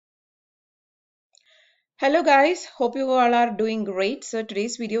Hello guys, hope you all are doing great. So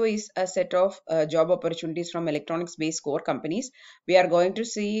today's video is a set of job opportunities from electronics based core companies. We are going to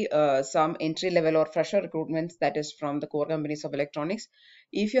see some entry level or fresher recruitments that is from the core companies of electronics.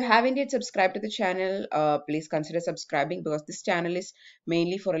 If you haven't yet subscribed to the channel, please consider subscribing because this channel is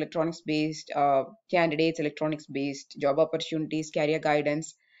mainly for electronics based candidates, electronics based job opportunities, career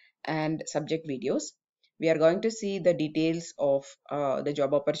guidance and subject videos. We are going to see the details of the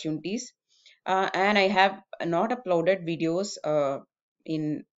job opportunities, and I have not uploaded videos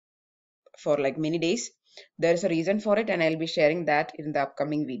in for like many days. There's a reason for it, and I'll be sharing that in the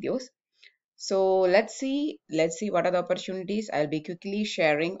upcoming videos. So let's see what are the opportunities. I'll be quickly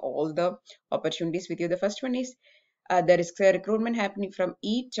sharing all the opportunities with you. The first one is there is a recruitment happening from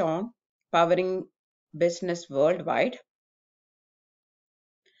Eton, powering business worldwide.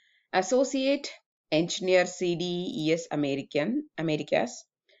 Associate Engineer CDES Americas,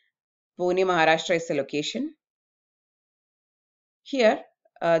 Pune, Maharashtra is the location. Here,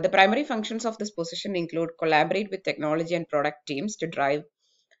 the primary functions of this position include collaborate with technology and product teams to drive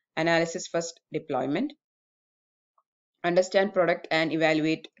analysis first deployment, understand product and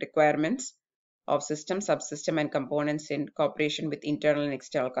evaluate requirements of system, subsystem, and components in cooperation with internal and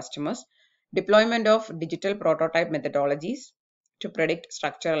external customers, deployment of digital prototype methodologies to predict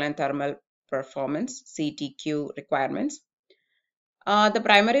structural and thermal performance (CTQ) requirements. The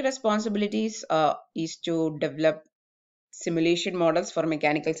primary responsibilities is to develop simulation models for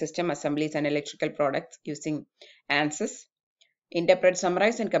mechanical system assemblies and electrical products using ANSYS, interpret,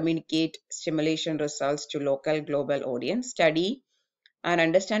 summarize, and communicate simulation results to local global audience, study and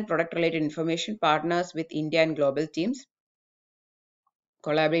understand product related information, partners with India and global teams,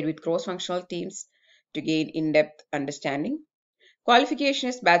 collaborate with cross functional teams to gain in-depth understanding. Qualification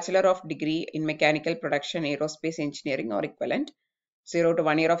is Bachelor of Degree in Mechanical Production, Aerospace Engineering or equivalent, 0 to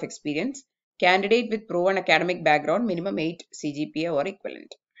 1 year of experience. Candidate with proven academic background, minimum 8 CGPA or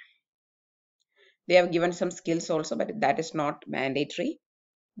equivalent. They have given some skills also, but that is not mandatory.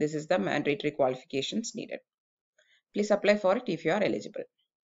 This is the mandatory qualifications needed. Please apply for it if you are eligible.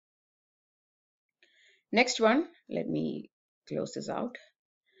 Next one, let me close this out.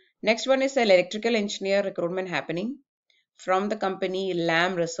 Next one is an electrical engineer recruitment happening from the company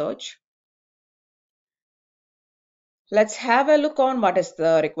Lam Research. Let's have a look on what is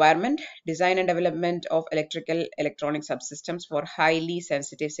the requirement. Design and development of electrical electronic subsystems for highly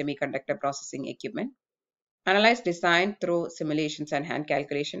sensitive semiconductor processing equipment. Analyze design through simulations and hand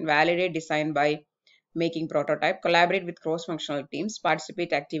calculation. Validate design by making prototype. Collaborate with cross-functional teams.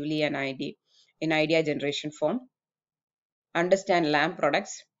 Participate actively in idea generation form. Understand Lam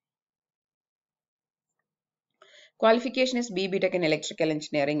products. Qualification is BTech in electrical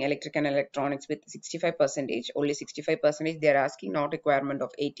engineering, electrical and electronics with 65%. Only 65% they are asking, not requirement of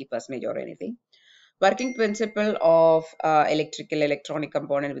 80% or anything. Working principle of electrical electronic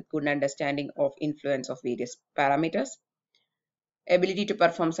component with good understanding of influence of various parameters. Ability to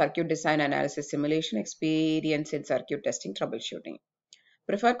perform circuit design analysis simulation, experience in circuit testing, troubleshooting.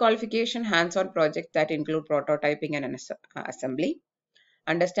 Preferred qualification, hands-on projects that include prototyping and assembly.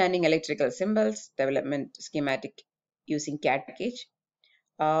 Understanding electrical symbols, development schematic using CAD package.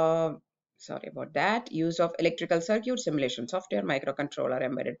 Sorry about that. Use of electrical circuit simulation software, microcontroller,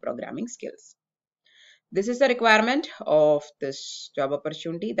 embedded programming skills. This is the requirement of this job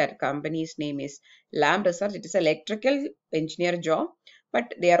opportunity. That company's name is Lam Research. It is an electrical engineer job,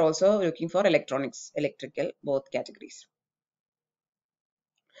 but they are also looking for electronics, electrical, both categories.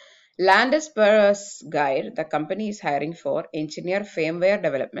 Landesper's Guide, the company is hiring for engineer firmware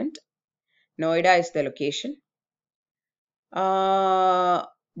development. Noida is the location.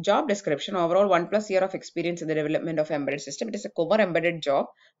 Job description, overall 1+ year of experience in the development of embedded system. It is a core embedded job,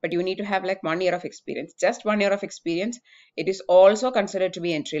 but you need to have like 1 year of experience. Just 1 year of experience. It is also considered to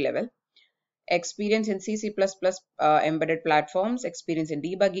be entry level. Experience in C++ embedded platforms, experience in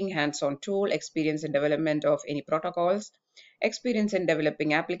debugging, hands-on tool, experience in development of any protocols, experience in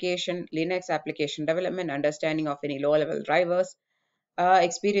developing application, Linux application development, understanding of any low-level drivers.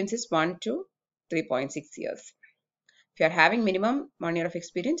 Experience is 1 to 3.6 years. If you are having minimum 1 year of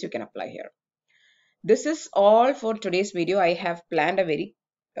experience, you can apply here. This is all for today's video. I have planned a very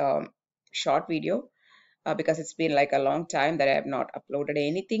short video because it's been like a long time that I have not uploaded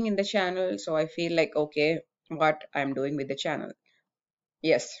anything in the channel. So I feel like, okay, what I'm doing with the channel.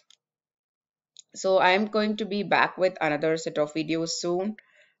 Yes. So I'm going to be back with another set of videos soon.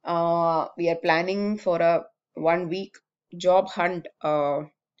 We are planning for a 1 week job hunt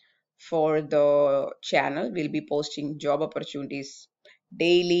for the channel. We'll be posting job opportunities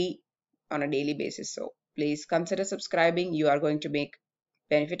daily on a daily basis. So please consider subscribing. You are going to make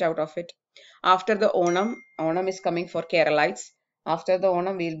benefit out of it. After the Onam is coming for Keralites. After the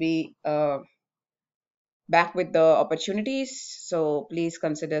Onam, we'll be back with the opportunities. So please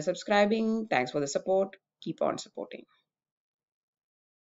consider subscribing. Thanks for the support. Keep on supporting.